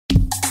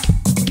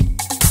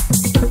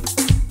Yeah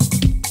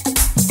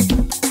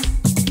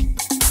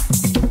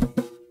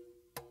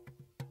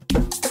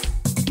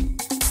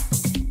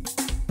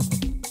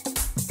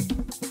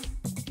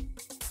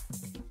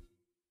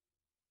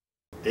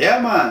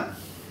man,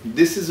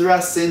 this is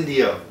Ras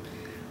Indio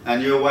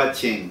and you're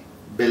watching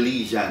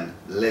Belizean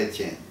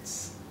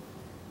Legends.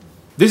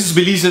 This is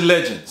Belizean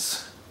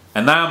Legends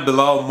and I'm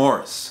Bilal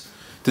Morris.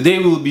 Today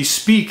we'll be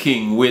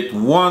speaking with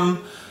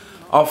one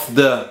of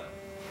the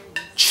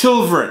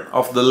children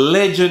of the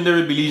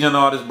legendary Belizean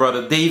artist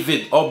Bredda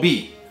David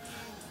Obi,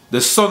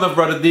 the son of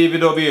Bredda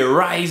David Obi, a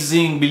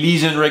rising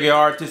Belizean reggae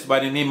artist by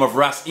the name of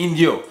Ras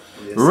Indio,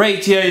 yes,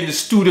 right here in the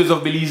studios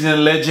of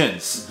Belizean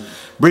Legends.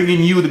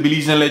 Bringing you the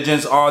Belizean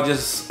Legends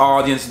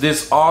audience,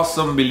 this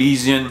awesome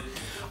Belizean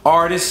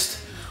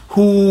artist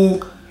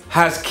who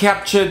has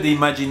captured the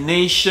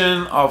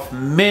imagination of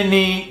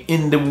many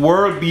in the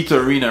world beat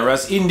arena.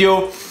 Ras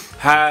Indio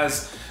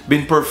has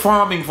been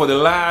performing for the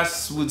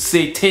last, would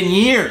say, 10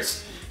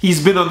 years.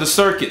 He's been on the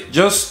circuit,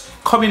 just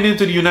coming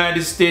into the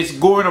United States,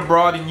 going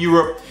abroad in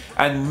Europe,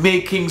 and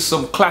making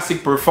some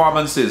classic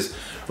performances.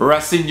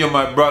 Ras Indio,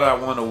 my brother, I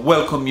want to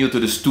welcome you to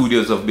the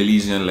studios of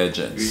Belizean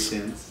Legends.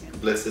 Greetings.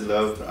 Blessed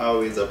love,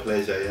 always a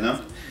pleasure, you know,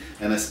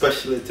 and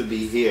especially to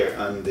be here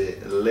on the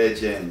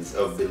Legends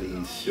of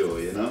Belize show,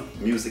 you know,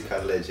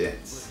 musical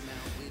legends.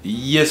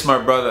 Yes, my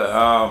brother.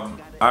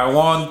 I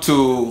want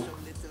to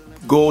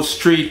go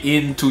straight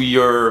into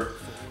your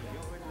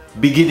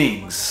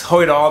beginnings, how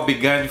it all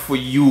began for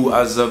you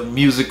as a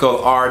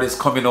musical artist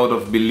coming out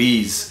of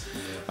Belize.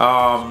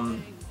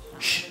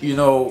 You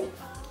know,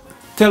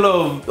 tell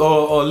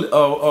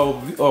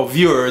our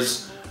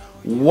viewers,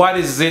 what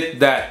is it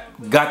that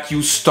got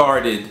you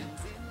started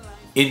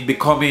in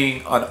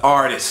becoming an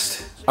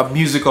artist, a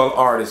musical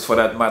artist for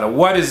that matter?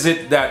 What is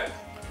it that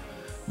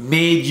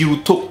made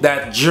you took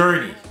that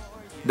journey,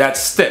 that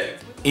step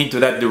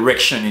into that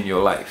direction in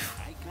your life?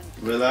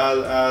 Well,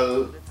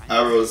 I'll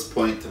arrows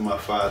point to my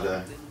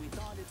father,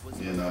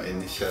 you know,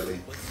 initially.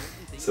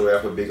 So we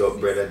have to big up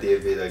Bredda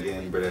David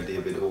again, Bredda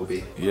David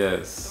Obi.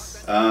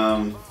 Yes.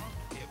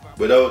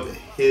 Without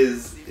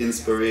his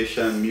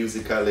inspiration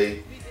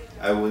musically,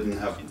 I wouldn't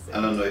have, I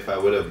don't know if I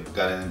would have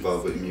gotten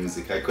involved with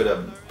music. I could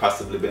have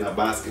possibly been a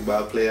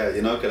basketball player,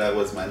 you know, because that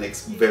was my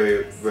next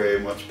very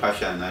much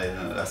passion. You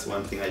know, that's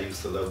one thing I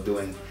used to love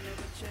doing,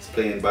 is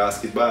playing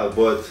basketball.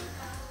 But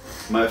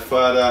my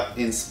father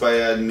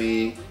inspired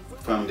me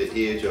from the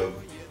age of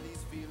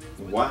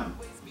 1,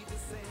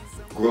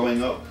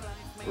 growing up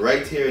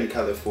right here in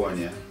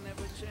California.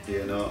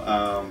 You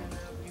know,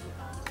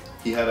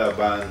 he had a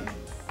band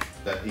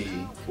that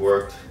he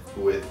worked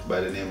with by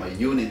the name of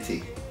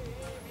Unity.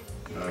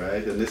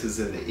 Alright, and this is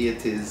in the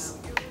 80s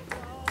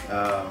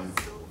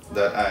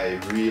that I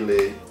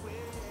really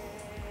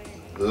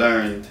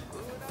learned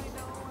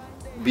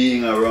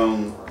being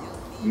around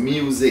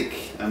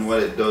music and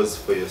what it does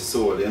for your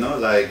soul, you know.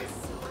 Like,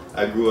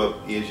 I grew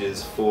up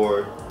ages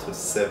 4 to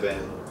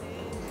 7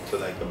 to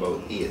like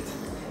about 8,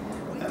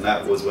 and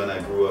that was when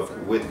I grew up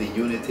with the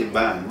Unity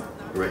band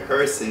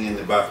rehearsing in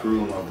the back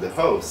room of the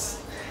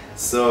house.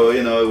 So,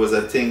 you know, it was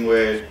a thing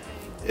where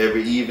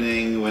every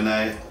evening when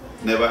I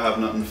never have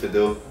nothing to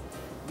do,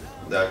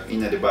 that in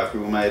the back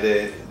room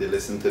they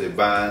listen to the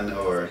band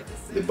or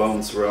they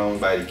bounce around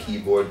by the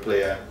keyboard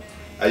player.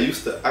 I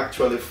used to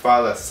actually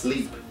fall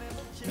asleep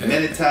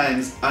many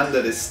times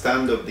under the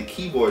stand of the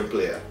keyboard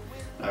player,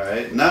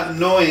 alright, not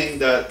knowing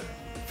that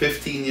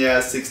 15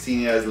 years,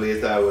 16 years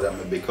later I would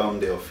have become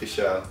the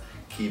official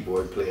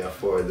keyboard player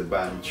for the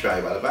band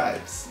Tribal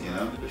Vibes, you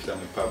know, which was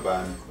my pop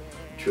band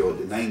throughout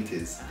the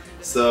 90s.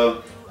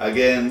 So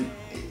again,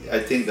 I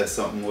think that's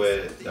something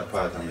where a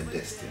part of my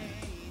destiny.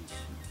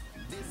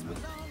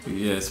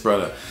 Yes,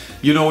 brother.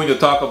 You know, when you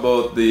talk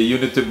about the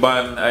Unity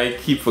band, I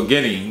keep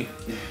forgetting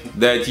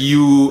that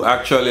you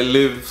actually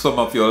live some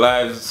of your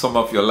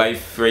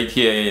life right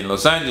here in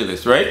Los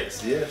Angeles, right?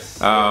 Yes, yes.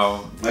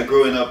 My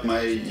growing up,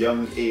 my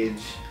young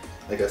age,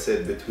 like I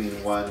said,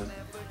 between 1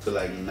 to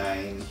like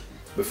 9,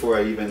 before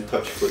I even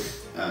touched foot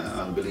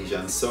on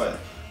Belizean soil.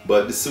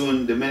 But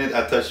the minute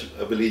I touch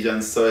a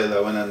Belizean soil,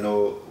 I want to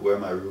know where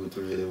my root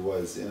really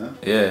was, you know?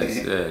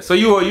 Yes, yes. So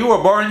you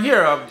were born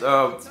here,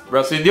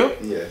 Ras Indio?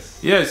 Yes.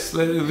 Yes.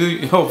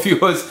 Our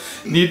viewers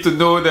need to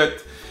know that,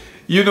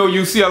 you know,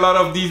 you see a lot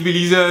of these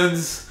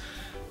Belizeans,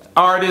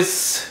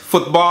 artists,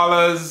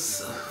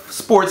 footballers,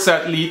 sports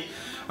athletes,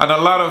 and a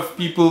lot of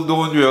people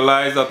don't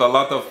realize that a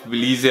lot of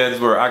Belizeans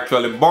were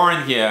actually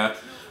born here,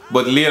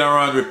 but later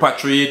on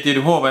repatriated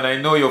home. And I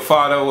know your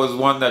father was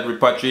one that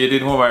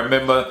repatriated home. I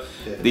remember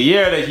the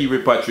year that he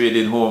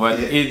repatriated home,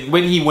 and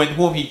when he went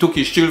home, he took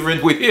his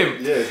children with him.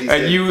 Yes, he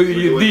and said,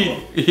 you did.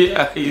 Home.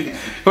 Yeah.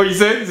 What he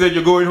said? He said,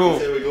 you're going home. He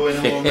said, we're going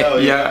home now.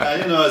 Yeah.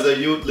 And, you know, as a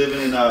youth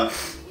living in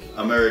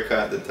America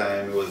at the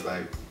time, it was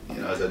like,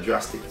 you know, it's a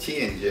drastic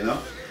change, you know.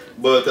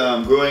 But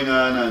growing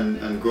on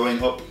and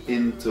growing up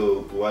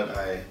into what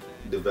I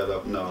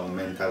developed now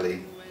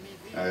mentally,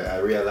 I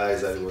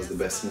realized that it was the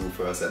best move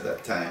for us at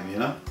that time, you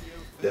know,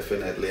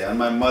 definitely. And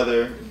my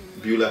mother,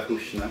 Beulah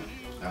Hushna,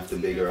 I have to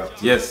big her up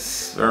too.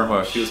 Yes, very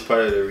much. She was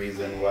part of the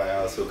reason why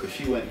also, because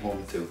she went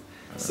home too.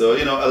 So,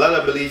 you know, a lot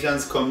of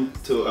Belizeans come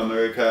to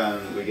America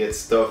and we get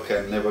stuck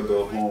and never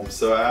go home.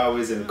 So I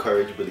always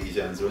encourage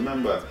Belizeans.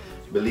 Remember,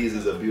 Belize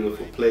is a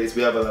beautiful place.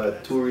 We have a lot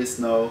of tourists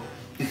now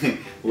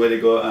where they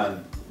go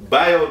and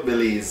buy out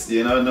Belize,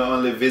 you know, not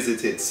only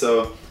visit it.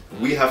 So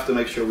we have to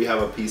make sure we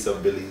have a piece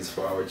of Belize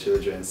for our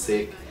children's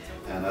sake.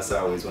 And that's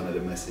always one of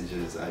the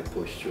messages I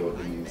push throughout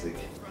the music.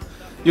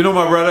 You know,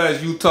 my brother,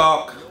 as you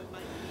talk,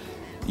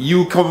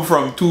 you come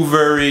from two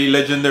very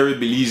legendary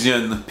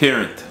Belizean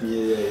parents.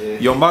 Yeah.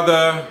 Your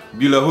mother,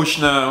 Beulah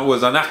Hushna,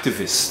 was an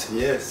activist.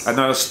 Yes. An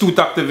astute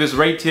activist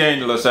right here in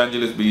the Los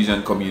Angeles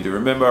Belizean community.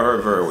 Remember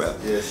her very well.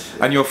 Yes.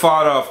 And your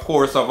father, of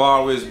course, have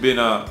always been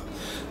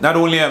not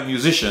only a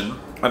musician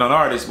and an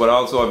artist, but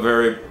also a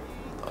very,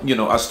 you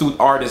know, astute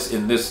artist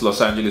in this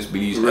Los Angeles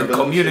Belizean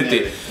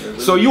community.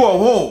 So you are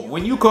home.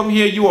 When you come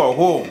here, you are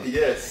home.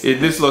 Yes. In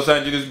this Los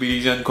Angeles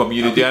Belizean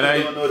community. And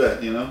I don't know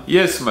that, you know.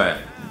 Yes,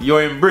 man.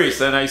 You're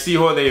embraced, and I see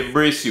how they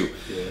embrace you.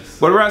 Yes.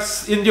 But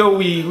Ras Indio,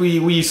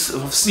 we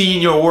see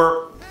in your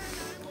work,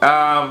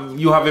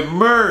 you have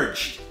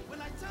emerged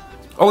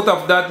out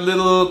of that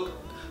little,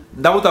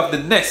 out of the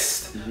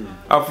nest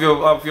of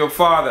your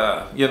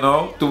father, you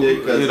know, to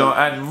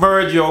and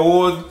merge your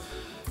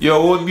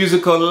own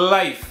musical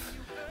life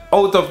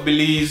out of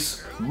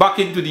Belize back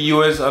into the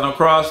US and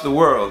across the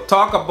world.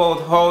 Talk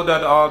about how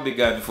that all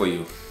began for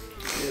you.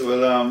 Yeah,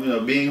 well, you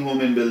know, being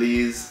home in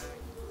Belize,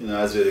 you know,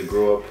 as we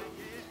grow up.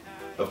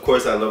 Of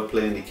course, I love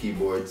playing the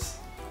keyboards,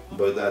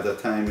 but at the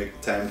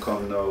time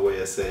come now where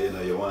you say, you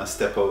know, you want to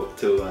step out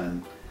too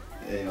and,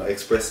 you know,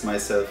 express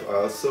myself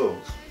also.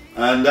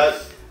 And that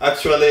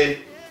actually,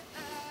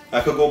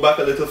 I could go back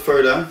a little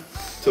further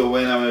to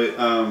when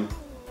I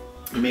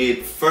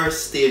made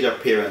first stage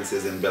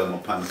appearances in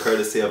Belmopan,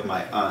 courtesy of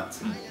my aunt,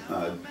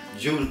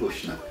 June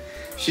Hushna.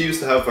 She used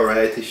to have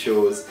variety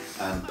shows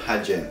and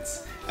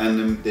pageants.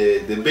 And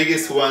the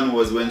biggest one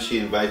was when she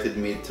invited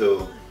me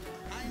to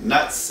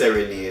not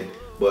serenade,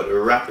 but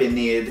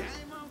rappinade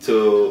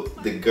to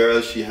the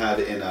girl she had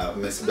in a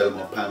Miss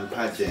Belmopan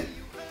pageant.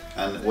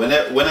 And when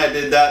I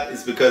did that,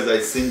 it's because I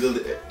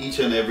singled each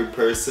and every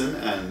person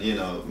and, you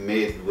know,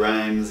 made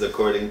rhymes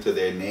according to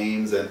their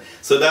names. And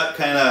so that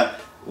kind of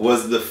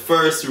was the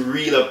first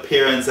real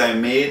appearance I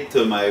made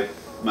to my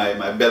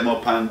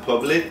Belmopan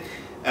public.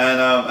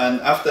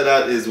 And after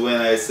that is when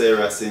I say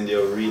Ras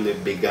Indio really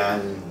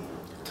began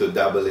to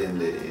dabble in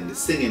the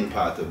singing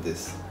part of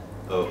this.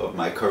 Of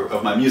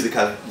my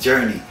musical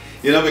journey,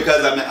 you know,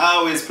 because I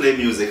always play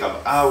music.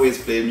 I've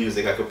always played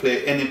music. I could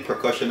play any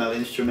percussional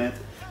instrument.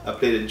 I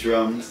play the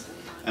drums,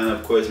 and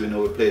of course we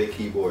play the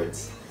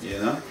keyboards, you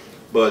know.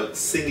 But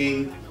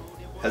singing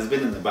has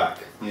been in the back,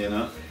 you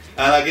know.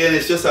 And again,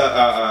 it's just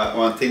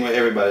one thing where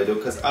everybody do,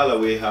 because all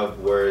of we have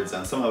words,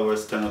 and some of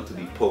us turn out to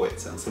be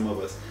poets, and some of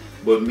us.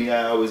 But me,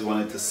 I always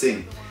wanted to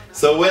sing.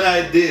 So when I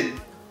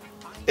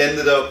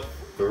ended up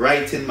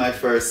writing my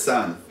first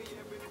song.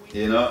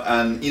 You know,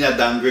 and in a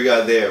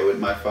Dangriga there with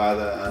my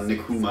father and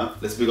Nikuma.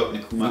 Let's big up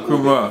Nikuma.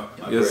 Nikuma,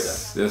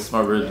 yes, brother. Yes,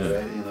 my brother.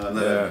 Right? You know,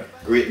 another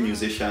great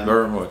musician.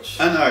 Very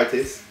much. An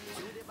artist.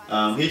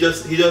 He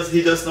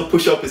just not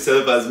push up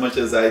himself as much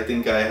as I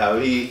think I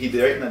have. He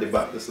right at the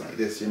back just like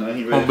this, you know.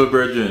 He really, humble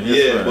virgin.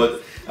 Yes, yeah,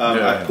 but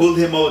I pulled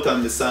him out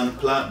on the song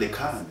Plant the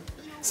Can.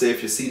 So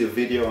if you see the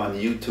video on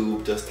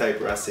YouTube, just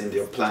type Ras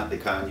Indio Plant the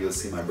Can, you'll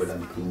see my brother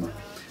Nikuma.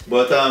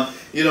 But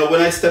you know,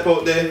 when I step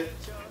out there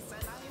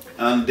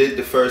and did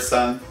the first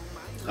song,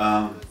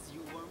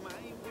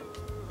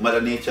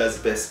 Mother Nature's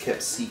Best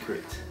Kept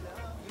Secret.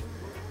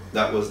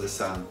 That was the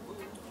song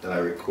that I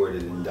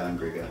recorded in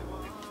Dangriga.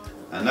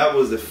 And that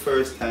was the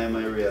first time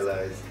I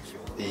realized,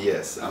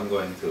 yes, I'm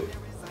going to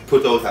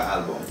put out an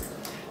album.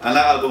 And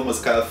that album was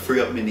called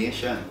Free Up Me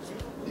Nation,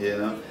 you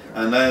know.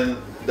 And then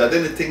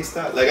the thing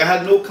started. Like I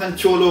had no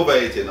control over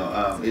it, you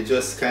know. It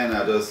just kind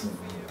of just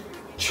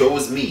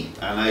chose me,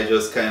 and I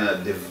just kind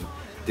of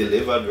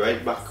delivered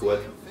right back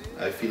what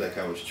I feel like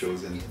I was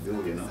chosen to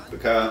do, you know,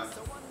 because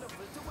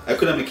I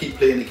couldn't keep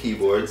playing the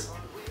keyboards,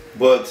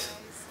 but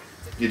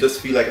you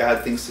just feel like I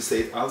had things to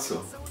say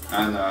also.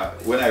 And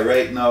when I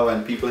write now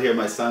and people hear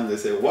my song, they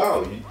say,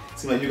 wow, you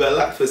seem like you got a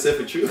lot for say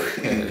for true.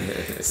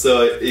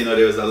 So, you know,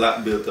 there was a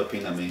lot built up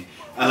in me.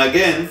 And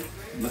again,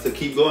 not to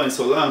keep going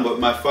so long, but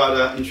my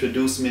father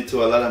introduced me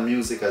to a lot of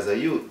music as a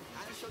youth.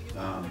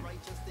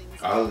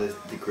 All the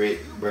great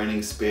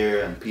Burning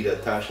Spear and Peter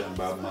Tosh and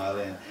Bob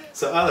Marley.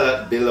 So all of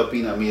that built up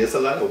in me. It's a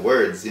lot of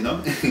words, you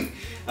know.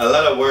 A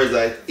lot of words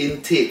I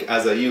intake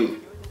as a youth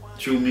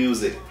through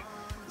music.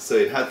 So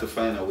it had to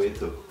find a way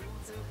to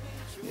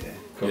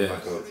come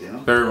back out, you know.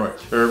 Very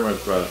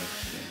much, brother.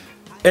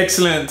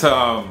 Excellent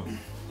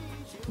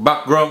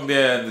background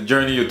there, and the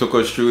journey you took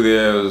us through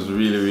there was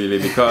really,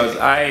 because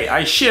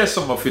I share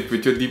some of it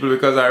with you deeply,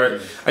 because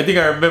I think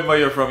I remember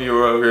you from you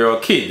were a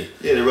kid.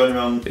 Yeah, they run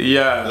around.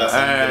 Yeah,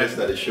 and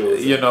that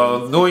shows. You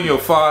know, knowing your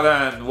father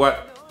and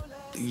what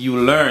you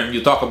learn,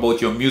 you talk about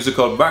your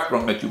musical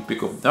background that you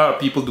pick up. Now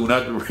people do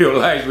not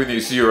realize when they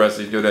see you, Ras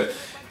Indio, that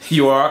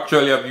you are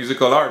actually a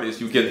musical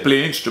artist. You can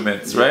play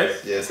instruments, right?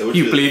 Yes.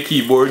 You play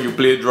keyboard, you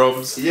play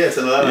drums. Yes,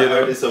 and a lot of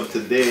artists of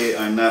today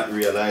are not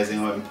realizing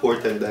how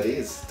important that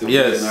is to be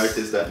an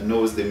artist that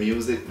knows the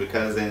music,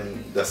 because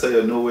then that's how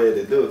you know where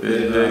to do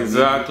it.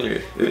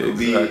 Exactly. We could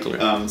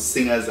be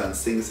singers and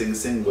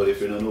sing, but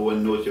if you don't know what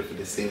note you have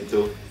to sing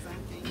to.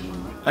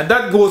 And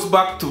that goes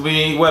back to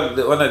me, well,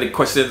 one of the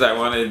questions I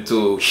wanted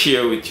to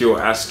share with you,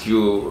 ask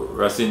you,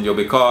 Ras Indio,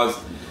 because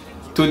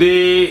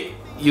today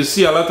you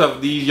see a lot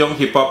of these young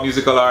hip-hop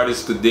musical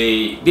artists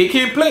today, they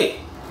can't play.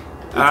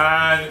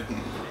 And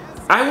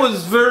I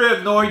was very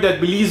annoyed that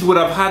Belize would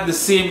have had the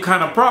same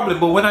kind of problem,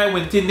 but when I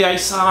went in there, I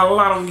saw a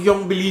lot of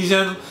young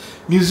Belizean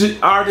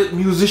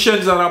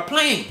musicians that are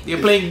playing.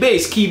 They're playing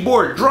bass,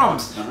 keyboard,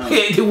 drums.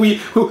 We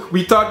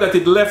thought that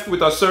it left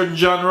with a certain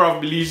genre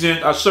of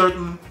Belizean, a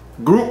certain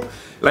group,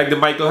 like the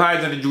Michael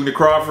Hydes and the Junior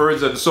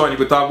Crawfords and so on. You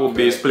could talk about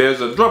bass players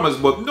and drummers,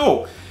 but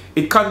no,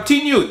 it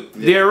continued.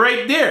 They're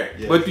right there,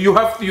 but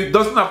it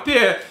doesn't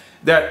appear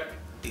that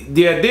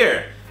they're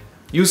there.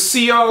 You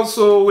see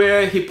also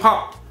where hip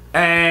hop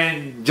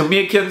and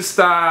Jamaican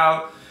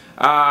style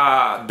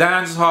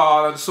dance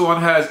hall and so on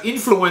has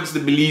influenced the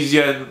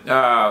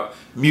Belizean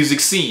music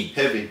scene.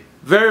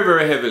 Very,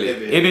 very heavily.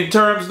 And in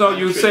terms now,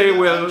 you say,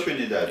 well,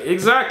 Trinidad.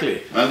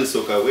 Exactly. And the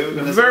soca, where we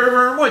gonna very,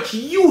 very much.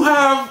 You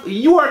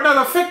are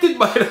not affected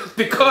by that,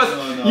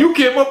 because you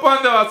came up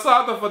under a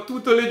sort of a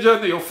tutelage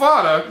under your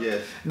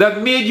father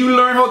that made you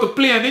learn how to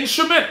play an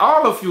instrument.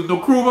 All of you,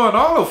 Nkrumah,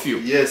 all of you.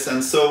 Yes,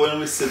 and so when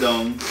we sit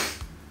down,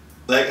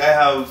 like I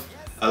have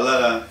a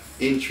lot of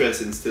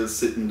interest in still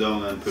sitting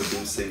down and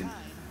producing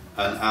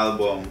an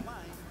album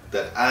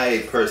that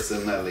I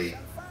personally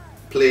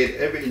played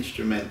every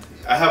instrument.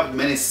 I have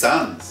many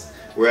songs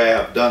where I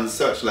have done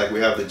such, like we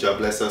have the Jah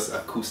Bless Us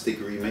acoustic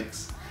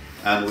remix,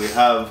 and we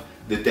have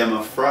the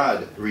Dema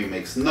Fraud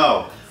remix.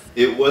 No,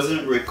 it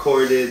wasn't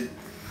recorded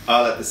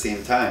all at the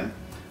same time,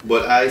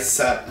 but I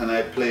sat and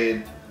I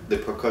played the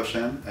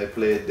percussion, I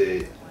played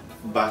the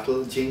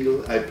battle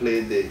jingle, I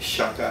played the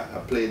shaka, I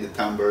played the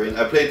tambourine,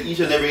 I played each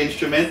and every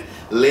instrument,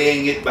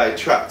 laying it by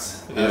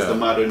tracks, as the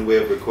modern way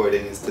of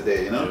recording is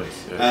today, you know?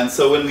 And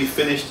so when we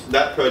finished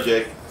that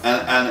project,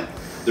 and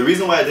the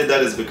reason why I did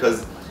that is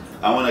because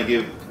I want to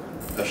give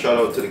a shout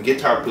out to the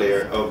guitar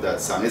player of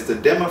that song. It's the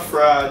Dema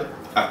Fraud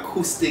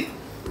acoustic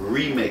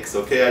remix,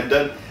 okay? I've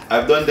done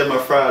Dema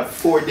Fraud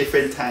 4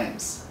 different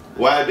times.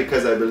 Why?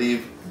 Because I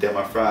believe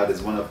Dema Fraud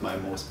is one of my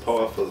most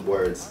powerful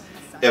words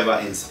ever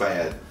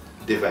inspired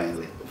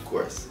divinely, of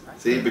course.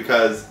 See,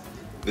 because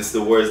it's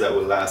the words that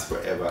will last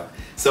forever.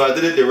 So I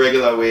did it the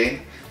regular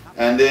way,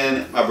 and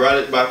then I brought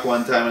it back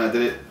one time and I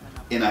did it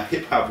in a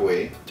hip-hop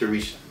way to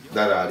reach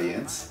that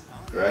audience,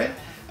 right?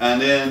 And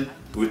then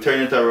we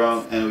turned it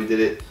around and we did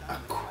it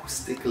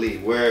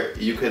acoustically, where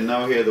you can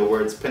now hear the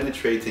words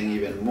penetrating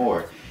even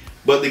more.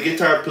 But the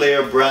guitar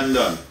player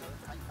Brandon,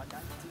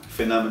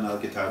 phenomenal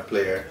guitar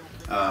player,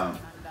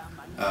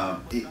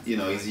 you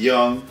know, he's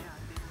young,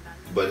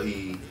 but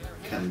he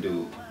can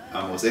do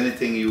almost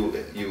anything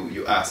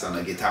you ask on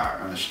a guitar,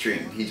 on a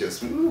string. He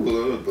just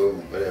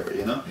boom, whatever,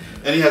 you know.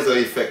 And he has an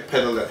effect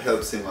pedal that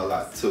helps him a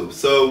lot too.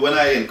 So when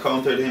I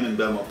encountered him in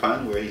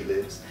Belmopan, where he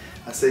lives,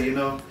 I said, you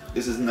know,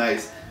 this is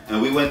nice.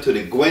 And we went to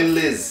the Gwen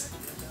Liz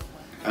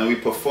and we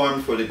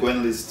performed for the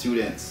Gwen Liz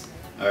students.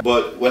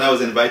 But when I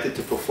was invited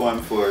to perform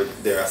for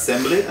their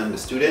assembly and the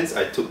students,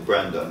 I took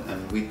Brandon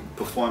and we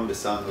performed the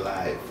song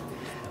live.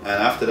 And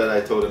after that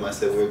I told him, I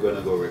said, we're going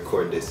to go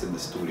record this in the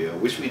studio,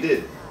 which we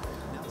did.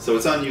 So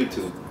it's on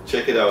YouTube,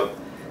 check it out.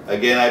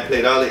 Again, I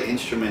played all the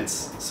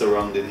instruments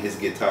surrounding his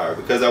guitar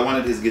because I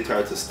wanted his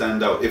guitar to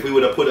stand out. If we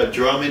would have put a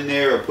drum in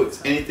there or put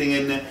anything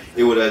in there,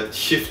 it would have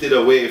shifted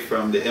away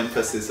from the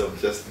emphasis of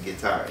just the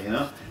guitar, you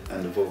know,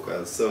 and the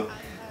vocals. So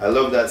I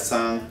love that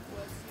song,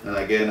 and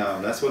again,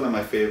 that's one of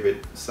my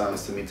favorite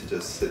songs to me to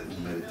just sit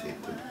and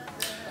meditate to.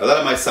 A lot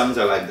of my songs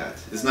are like that.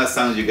 It's not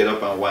songs you get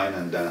up and whine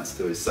and dance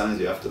to. It's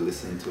songs you have to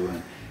listen to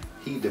and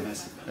heed the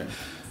message.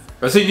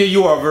 Ras Indio,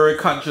 you are a very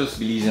conscious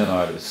Belizean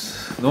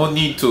artist. No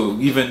need to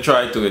even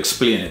try to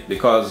explain it,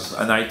 because,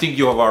 and I think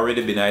you have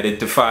already been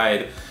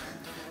identified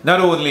not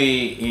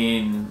only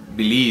in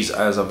Belize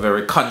as a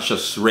very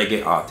conscious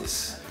reggae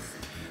artist,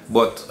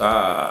 but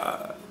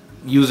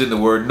using the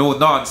word no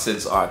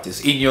nonsense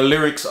artist. In your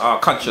lyrics are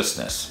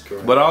consciousness.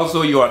 Correct. But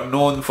also you are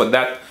known for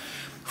that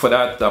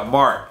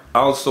mark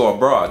also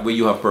abroad, where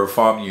you have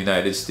performed in the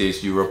United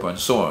States, Europe and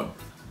so on.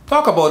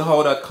 Talk about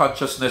how that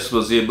consciousness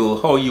was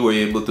how you were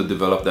able to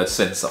develop that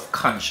sense of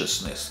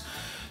consciousness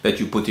that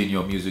you put in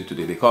your music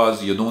today,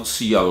 because you don't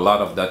see a lot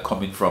of that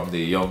coming from the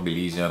young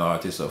Belizean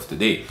artists of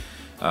today.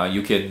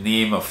 You can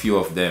name a few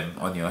of them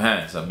on your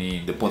hands. I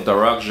mean, the Punta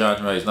Rock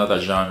genre is not a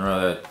genre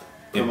that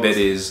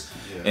embeds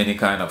any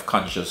kind of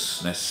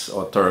consciousness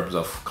or terms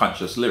of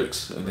conscious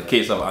lyrics. In the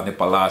case of Ane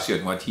Palacio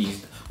and what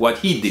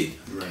he did.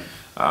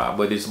 Right.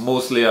 But it's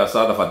mostly a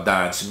sort of a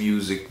dance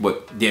music,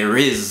 but there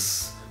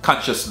is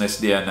consciousness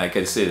there, and like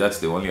I say, that's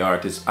the only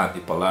artist,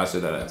 Ane Palacio,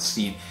 that I've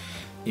seen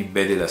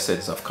embedded a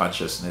sense of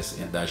consciousness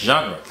in that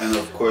genre. And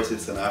of course,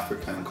 it's an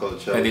African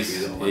culture, And which it's,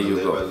 we don't there want you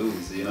to go. ever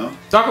lose, you know?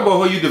 Talk about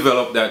how you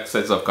developed that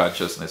sense of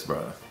consciousness,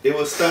 brother. It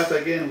will start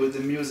again with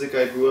the music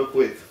I grew up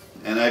with.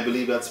 And I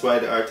believe that's why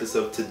the artists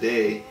of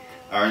today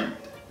aren't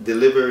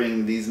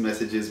delivering these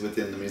messages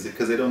within the music,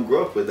 because they don't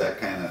grow up with that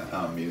kind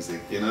of music,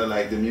 you know?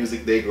 Like the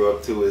music they grow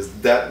up to is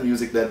that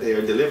music that they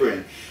are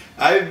delivering.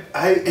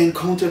 I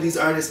encounter these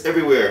artists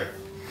everywhere.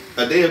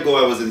 A day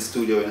ago I was in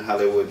studio in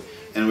Hollywood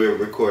and we were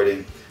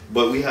recording,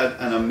 but we had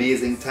an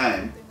amazing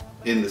time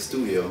in the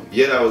studio.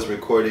 Yet I was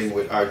recording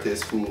with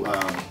artists who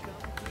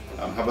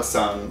have a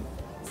song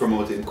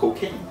promoting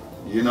cocaine,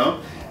 you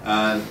know,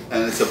 and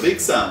it's a big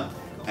song.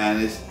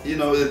 And it's, you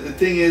know, the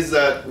thing is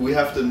that we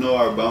have to know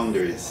our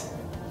boundaries.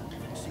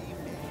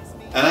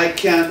 And I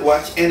can't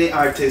watch any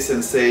artist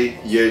and say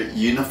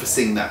you're not for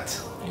sing that,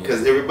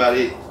 because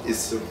everybody is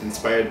so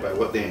inspired by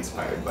what they're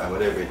inspired by,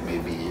 whatever it may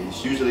be.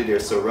 It's usually their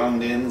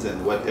surroundings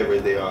and whatever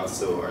they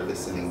also are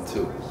listening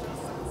to.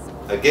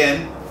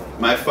 Again,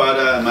 my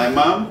father and my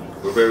mom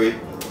were very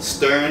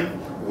stern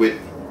with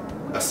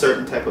a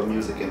certain type of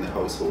music in the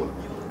household,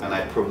 and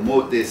I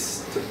promote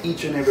this to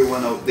each and every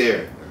one out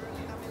there.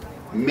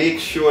 Make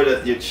sure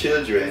that your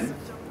children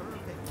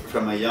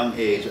from a young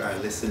age are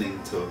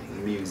listening to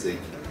music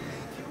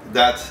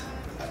that,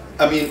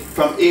 I mean,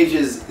 from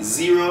ages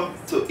 0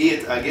 to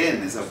 8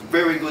 again is a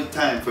very good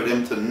time for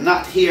them to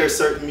not hear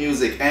certain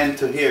music and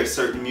to hear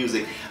certain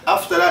music.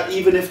 After that,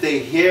 even if they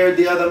hear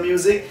the other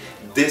music,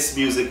 this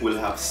music will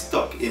have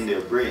stuck in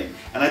their brain.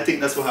 And I think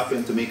that's what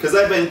happened to me, because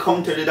I've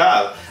encountered it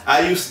all.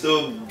 I used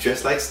to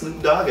dress like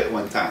Snoop Dogg at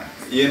one time.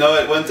 You know,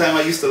 at one time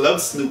I used to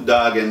love Snoop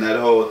Dogg and that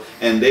whole,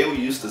 and they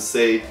used to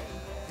say,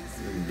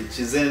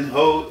 bitches and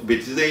hoes,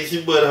 bitches ain't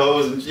shit but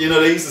hoes. And, you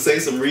know, they used to say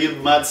some real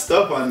mad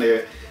stuff on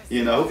there.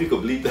 You know, I hope you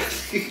could bleep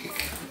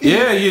that.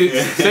 Yeah, you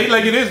say it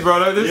like it is,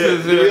 brother. This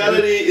is the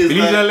reality is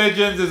Belizean like,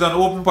 Legends is an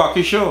open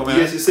pocket show, man.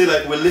 Yes, you say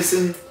like we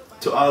listen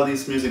to all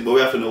this music, but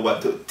we have to know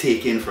what to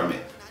take in from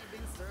it.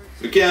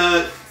 We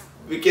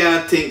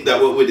can't think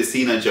that what we're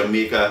seeing in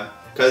Jamaica,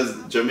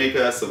 because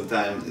Jamaica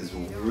sometimes is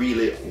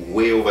really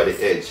way over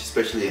the edge,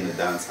 especially in the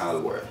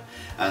dancehall world.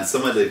 And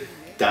some of the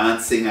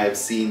dancing I've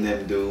seen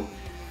them do,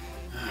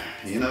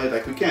 you know,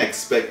 like we can't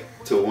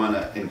expect to want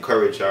to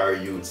encourage our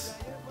youths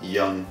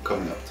young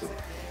coming up to.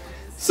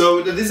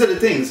 So these are the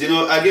things, you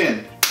know,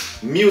 again,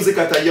 music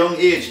at a young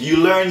age, you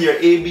learn your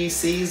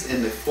ABCs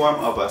in the form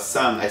of a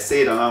song. I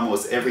say it on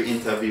almost every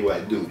interview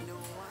I do.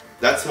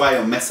 That's why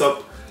I mess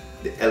up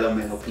the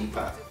elemental P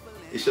part.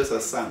 It's just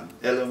a song,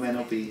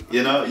 elemental P.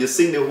 You know, you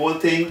sing the whole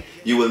thing,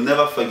 you will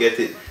never forget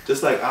it.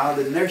 Just like all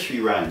the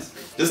nursery rhymes,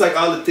 just like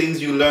all the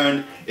things you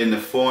learn in the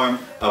form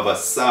of a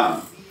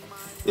song.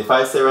 If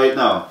I say right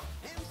now,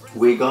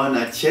 we're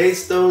gonna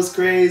chase those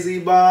crazy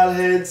bald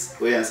heads,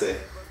 what do you say?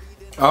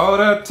 All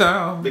that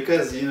time.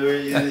 Because you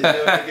know,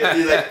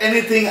 like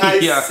anything I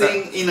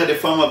sing in the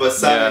form of a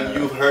song, and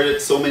you've heard it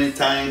so many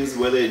times,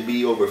 whether it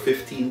be over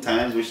 15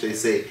 times, which they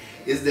say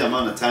is the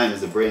amount of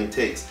times the brain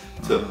takes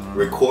to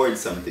record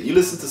something. You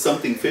listen to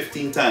something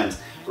 15 times,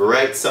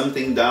 write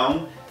something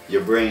down,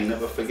 your brain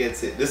never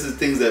forgets it. This is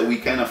things that we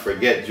kind of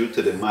forget due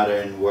to the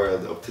modern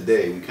world of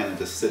today. We kind of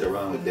just sit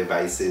around with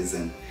devices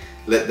and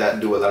let that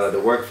do a lot of the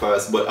work for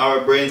us, but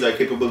our brains are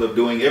capable of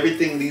doing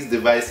everything these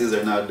devices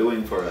are not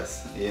doing for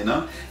us, you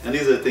know? And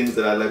these are things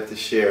that I like to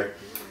share.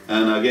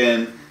 And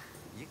again,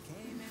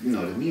 you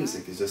know, the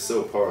music is just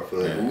so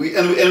powerful. Yeah.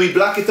 We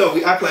block it out,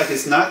 we act like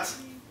it's not,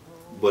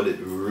 but it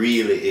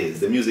really is.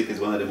 The music is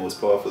one of the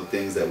most powerful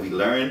things that we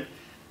learn,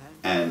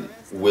 and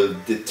will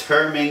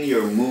determine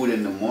your mood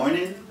in the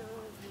morning,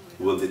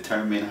 will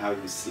determine how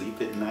you sleep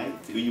at night.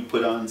 When you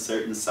put on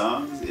certain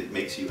songs, it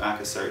makes you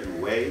act a certain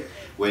way.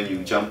 When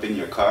you jump in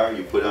your car,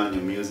 you put on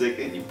your music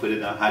and you put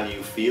it on, how do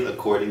you feel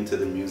according to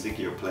the music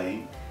you're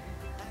playing?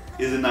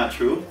 Isn't that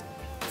true?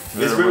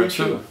 It's very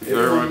true.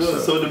 Very much so.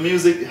 So the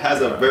music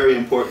has a very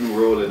important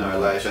role in our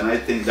life, and I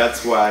think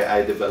that's why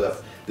I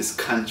developed this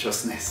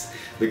consciousness,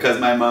 because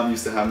my mom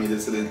used to have me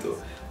listening to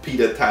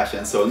Peter Tosh,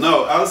 and so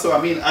no, also, I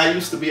mean, I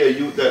used to be a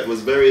youth that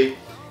was very,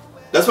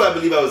 that's why I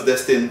believe I was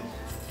destined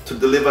to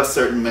deliver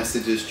certain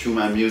messages through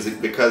my music,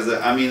 because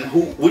I mean,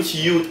 which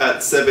youth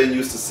at 7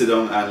 used to sit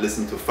down and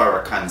listen to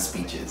Farrakhan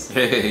speeches?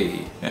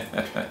 Hey.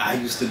 I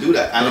used to do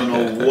that. I don't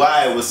know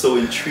why I was so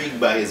intrigued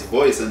by his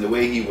voice and the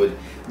way he would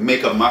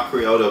make a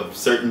mockery out of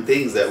certain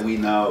things that we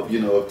now, you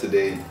know, of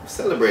today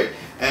celebrate.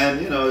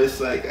 And you know, it's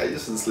like I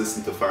just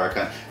listened to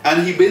Farrakhan,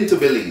 and he been to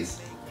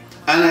Belize,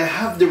 and I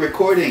have the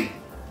recording.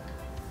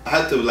 I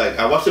had to, like,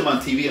 I watched him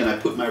on TV and I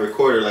put my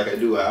recorder, like I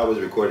do, I always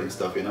recording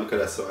stuff, you know, because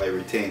that's what I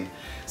retain.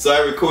 So I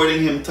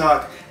recording him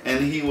talk,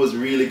 and he was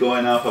really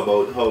going off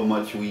about how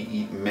much we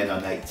eat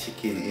Mennonite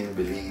chicken in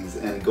Belize,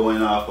 and going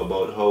off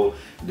about how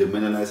the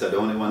Mennonites are the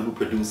only one who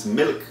produce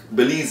milk.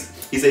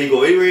 Belize, he said he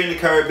go everywhere in the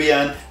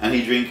Caribbean and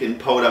he drinking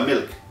powder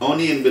milk.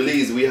 Only in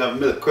Belize we have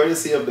milk,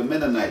 courtesy of the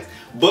Mennonites.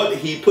 But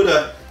he put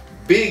a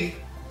big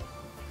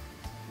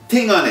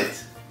thing on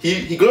it.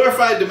 He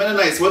glorified the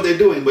Mennonites, what they're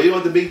doing, but you know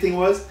what the big thing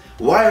was?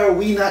 why are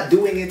we not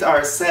doing it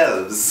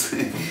ourselves?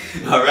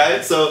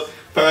 Alright, so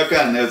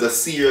Farrakhan, there was a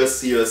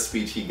serious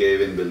speech he gave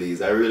in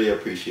Belize. I really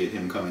appreciate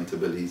him coming to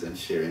Belize and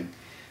sharing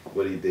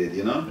what he did,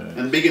 you know?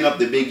 Yeah. And bigging up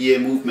the Big Year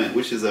movement,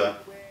 which is a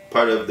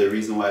part of the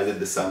reason why I did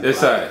the song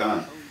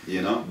Farrakhan.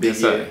 You know, Big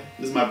Year.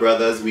 This is my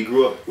brothers. We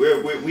grew up,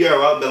 we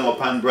are all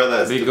Belmopan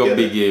brothers. Big up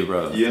Big Year,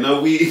 brother. You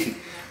know, we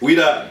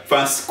that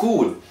from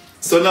school.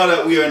 So now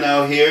that we are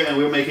now here and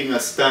we're making a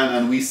stand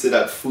and we see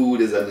that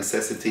food is a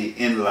necessity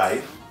in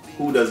life,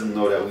 who doesn't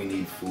know that we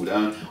need food?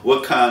 And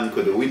what can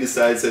could do? We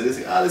decided, so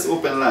this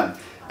open land.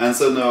 And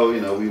so now,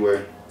 you know, we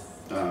were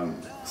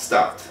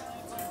stopped.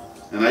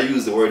 And I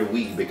use the word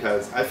we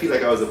because I feel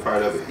like I was a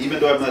part of it. Even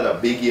though I'm not a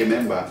Big Year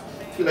member,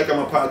 I feel like I'm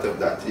a part of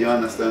that. You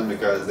understand?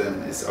 Because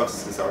then it's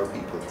us, it's our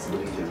people, it's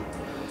Belizean.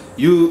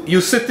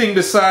 You sitting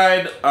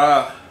beside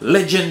a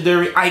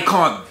legendary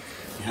icon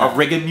of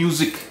reggae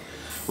music,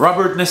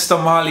 Robert Nesta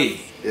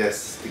Marley.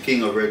 Yes, the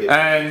king of reggae.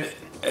 And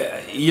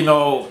you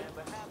know,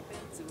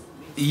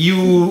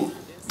 you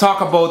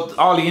talk about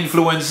all the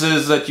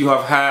influences that you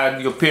have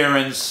had, your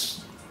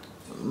parents.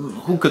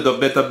 Who could have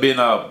better been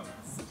a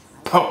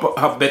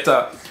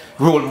better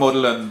role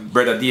model than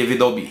Bredda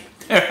David Obi,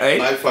 right?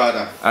 My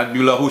father. And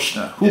Beulah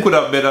Hushna. Who could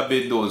have better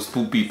been those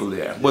two people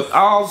there? But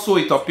also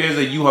it appears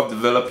that you have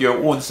developed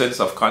your own sense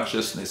of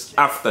consciousness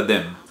after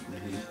them,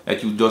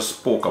 that you just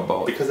spoke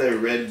about. Because I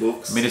read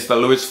books. Minister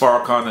Louis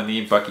Farrakhan and the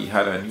impact he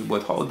had on you.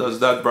 But how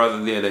does that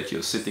brother there that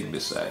you're sitting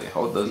beside,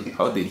 how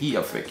did he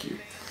affect you?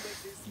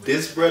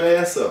 This brother,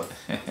 yes, sir.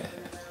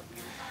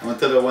 I'm gonna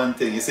tell you one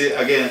thing. You see,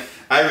 again,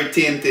 I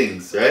retain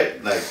things,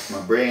 right? Like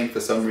my brain, for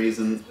some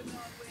reason,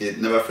 it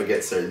never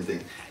forgets certain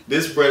things.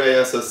 This brother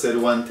also said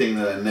one thing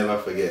that I never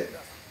forget.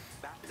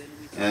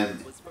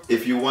 And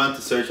if you want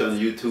to search on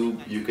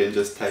YouTube, you can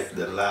just type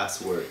the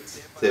last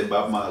words. Say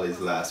Bob Marley's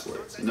last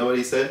words. You know what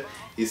he said?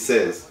 He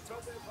says,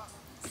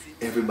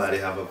 everybody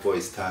have a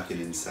voice talking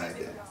inside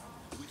them.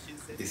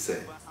 He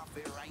said,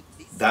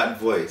 that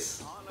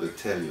voice will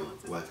tell you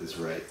what is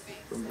right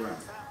from wrong.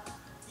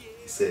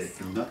 He said,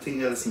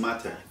 nothing else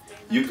matter.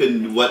 You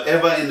can,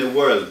 whatever in the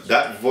world,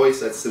 that voice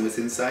that's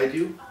inside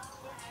you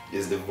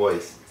is the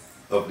voice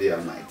of the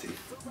Almighty.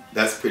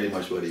 That's pretty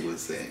much what he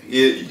was saying.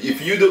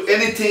 If you do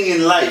anything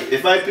in life,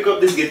 if I pick up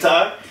this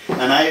guitar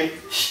and I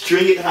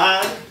string it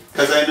hard,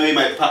 because I know you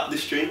might pop the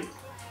string,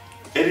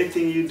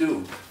 anything you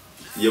do,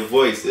 your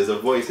voice, there's a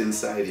voice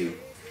inside you.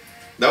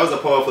 That was a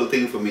powerful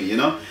thing for me, you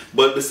know.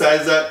 But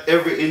besides that,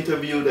 every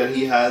interview that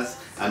he has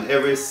and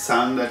every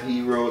song that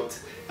he wrote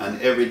and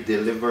every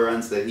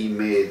deliverance that he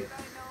made,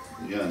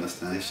 you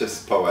understand, it's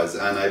just powers.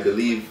 And I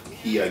believe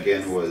he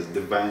again was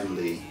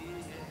divinely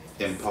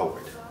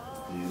empowered,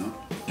 you know,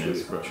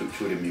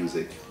 through the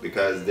music.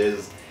 Because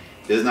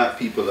there's not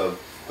people of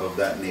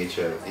that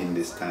nature in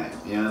this time,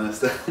 you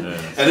understand?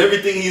 Yes. And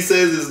everything he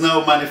says is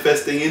now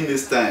manifesting in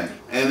this time,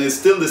 and it's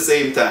still the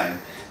same time.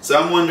 So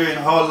I'm wondering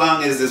how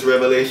long is this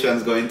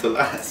revelation going to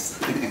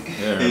last?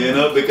 You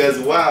know, because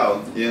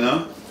wow, you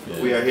know,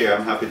 we are here.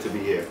 I'm happy to be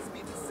here.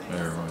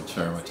 Very much,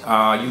 very much.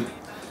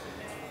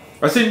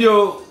 Ras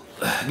Indio,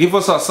 give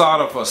us a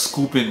sort of a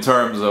scoop in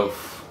terms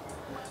of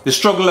the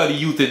struggle of the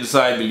youth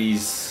inside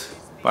Belize,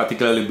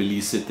 particularly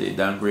Belize City,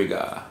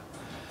 Dangrega,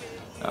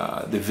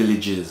 the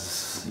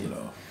villages, you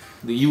know.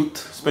 The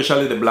youth,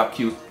 especially the black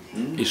youth,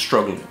 is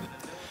struggling.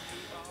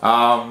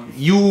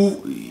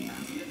 You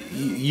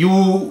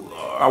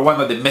are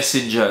one of the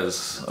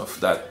messengers of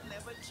that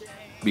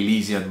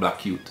Belizean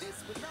black youth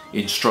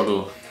in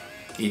struggle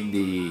in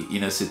the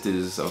inner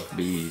cities of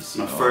Belize.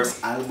 My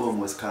first album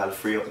was called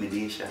Free Up the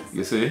Nation.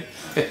 You see?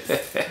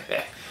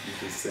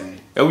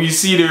 And we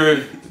see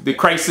the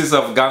crisis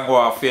of gang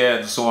warfare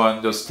and so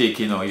on just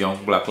taking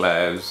young black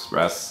lives.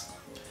 Ras,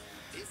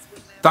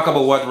 talk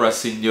about what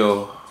Ras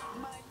Indio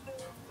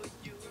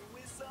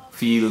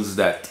feels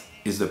that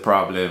is the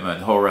problem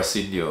and how Ras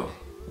Indio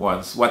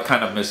wants, what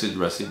kind of message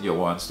Ras Indio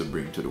wants to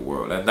bring to the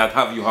world, and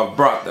that you have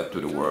brought that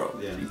to the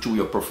world through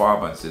your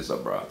performances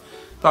abroad.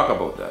 Talk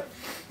about that.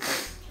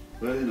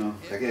 Well, you know,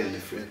 again,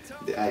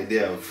 the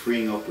idea of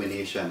freeing up the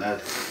nation,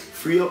 that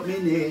free up me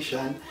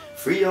nation,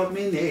 free up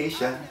me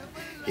nation.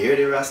 Hear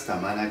the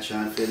Rasta man a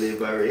chant for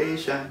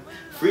liberation.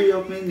 Free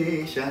up me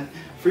nation,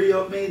 free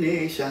up me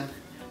nation.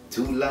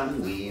 Too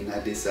long we in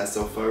this a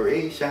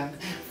sufferation.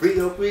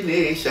 Free up we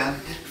nation,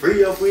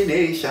 free up we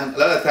nation. A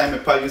lot of time my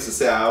pa used to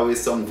say I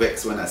always sound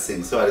vexed when I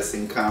sing, so I just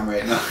sing calm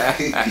right now.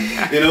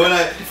 You know, when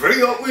I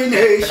free up we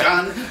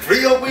nation,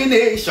 free up we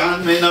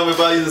nation. You know, my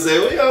pa used to say,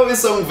 well, you always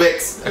sound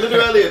vexed.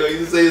 Literally, you know, you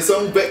used to say you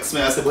sound vexed,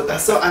 man. I said, but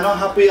that's so I'm not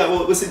happy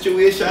about the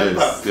situation.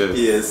 Yes, yes.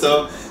 Yeah,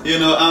 so you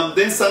know,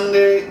 this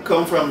Sunday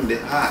come from the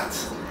heart,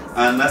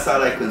 and that's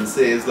all I can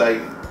say. It's like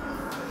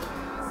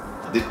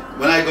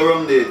when I go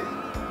around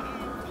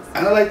I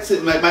don't like to,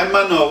 my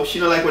mom now, she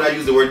don't like when I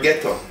use the word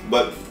ghetto,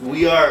 but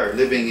we are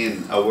living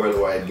in a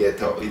worldwide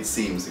ghetto, it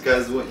seems,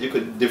 because you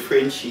could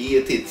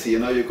differentiate it, you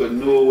know, you could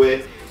know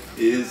where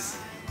is,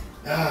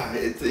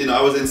 you know,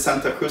 I was in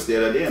Santa Cruz the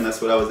other day and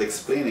that's what I was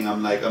explaining.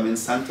 I'm like, I'm in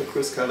Santa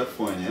Cruz,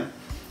 California,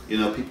 you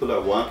know, people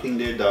are walking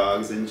their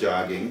dogs and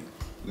jogging,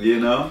 You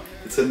know,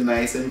 it's a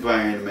nice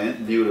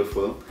environment,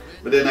 beautiful.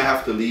 But then I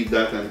have to leave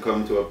that and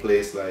come to a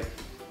place like,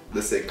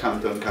 let's say,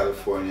 Compton,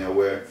 California,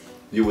 where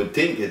you would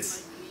think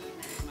it's,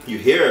 you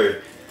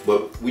hear,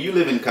 but when you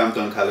live in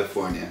Compton,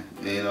 California,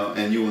 you know,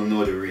 and you will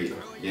know the real,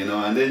 you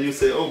know, and then you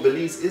say, oh,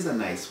 Belize is a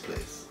nice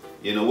place.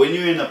 You know, when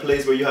you're in a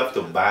place where you have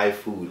to buy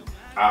food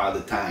all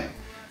the time,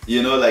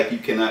 you know, like you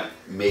cannot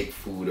make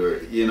food,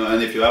 or, you know,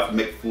 and if you have to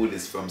make food,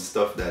 it's from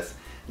stuff that's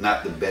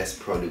not the best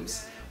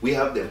produce. We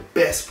have the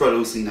best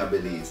produce in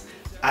Belize.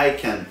 I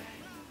can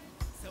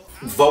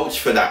vouch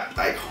for that,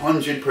 like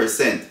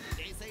 100%.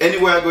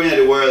 Anywhere I go in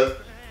the world,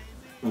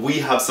 we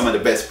have some of the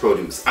best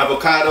produce.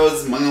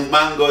 Avocados,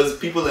 mangoes,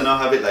 people do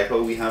not have it like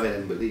how we have it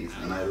in Belize.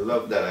 And I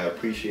love that, I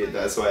appreciate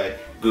that, that's why I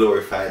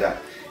glorify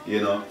that, you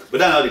know. But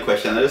that's not the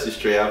question, I just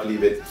straight up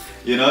leave it.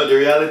 You know, the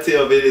reality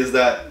of it is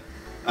that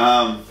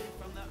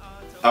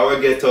our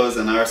ghettos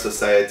and our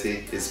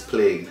society is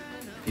plagued.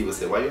 People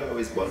say, why you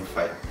always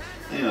bonfire?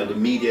 You know, the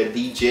media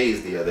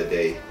DJs the other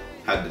day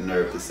had the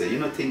nerve to say, you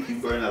don't think you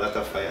burn a lot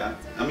of fire?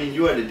 I mean,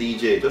 you are the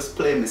DJ, just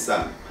play me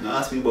song. Don't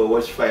ask me about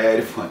which fire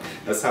I burn.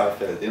 That's how I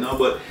felt, you know.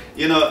 But,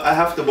 you know, I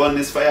have to burn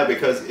this fire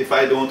because if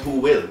I don't, who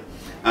will?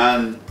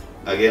 And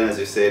again, as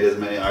you say, there's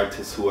many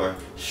artists who are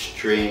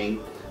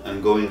straying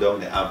and going down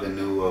the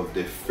avenue of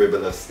the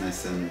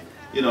frivolousness. And,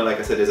 you know, like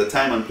I said, there's a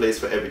time and place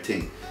for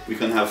everything. We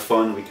can have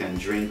fun, we can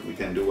drink, we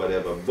can do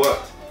whatever.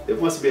 But there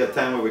must be a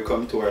time where we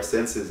come to our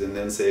senses and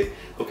then say,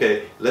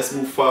 okay, let's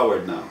move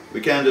forward now.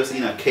 We can't just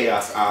in a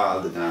chaos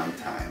all the damn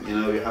time. You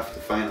know, you have to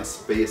find a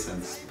space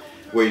and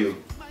where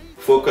you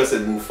focus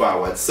and move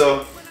forward.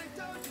 So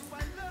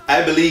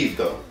I believe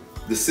though,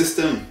 the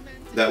system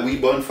that we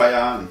burn fire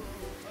on,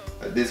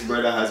 that this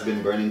brother has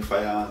been burning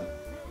fire on,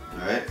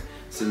 alright,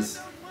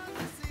 since,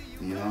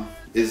 you know,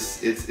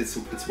 it's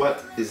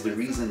what is the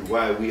reason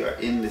why we are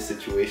in this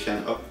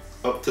situation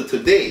up to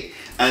today.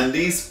 And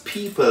these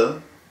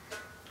people,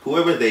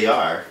 whoever they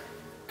are,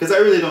 because I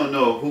really don't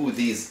know who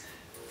these,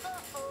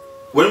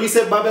 when we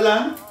say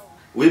Babylon,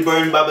 we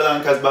burn Babylon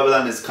because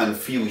Babylon is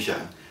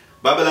confusion.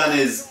 Babylon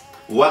is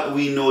what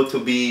we know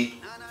to be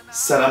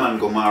Sodom and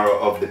Gomorrah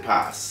of the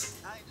past.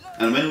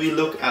 And when we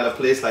look at a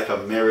place like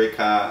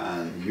America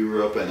and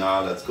Europe and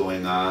all that's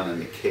going on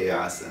and the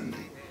chaos and the,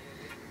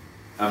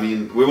 I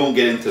mean, we won't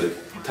get into the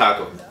talk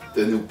of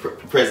the new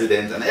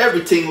president and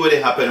everything what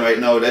happen right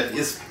now, that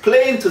is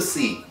plain to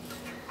see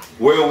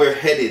where we're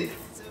headed,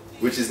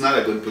 which is not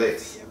a good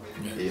place.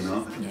 Yes. You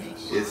know,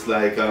 yes. It's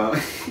like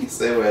you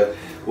say, well,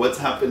 what's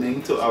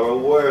happening to our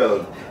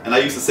world? And I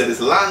used to say this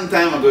a long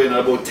time ago, you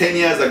know, about 10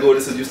 years ago,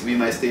 this used to be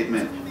my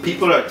statement.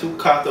 People are too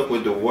caught up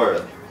with the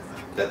world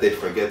that they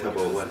forget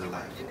about what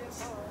life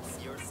is.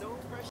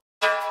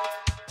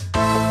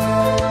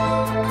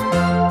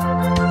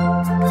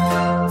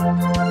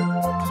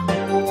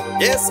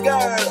 Yes,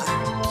 girl.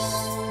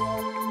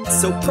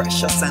 So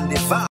precious and divine.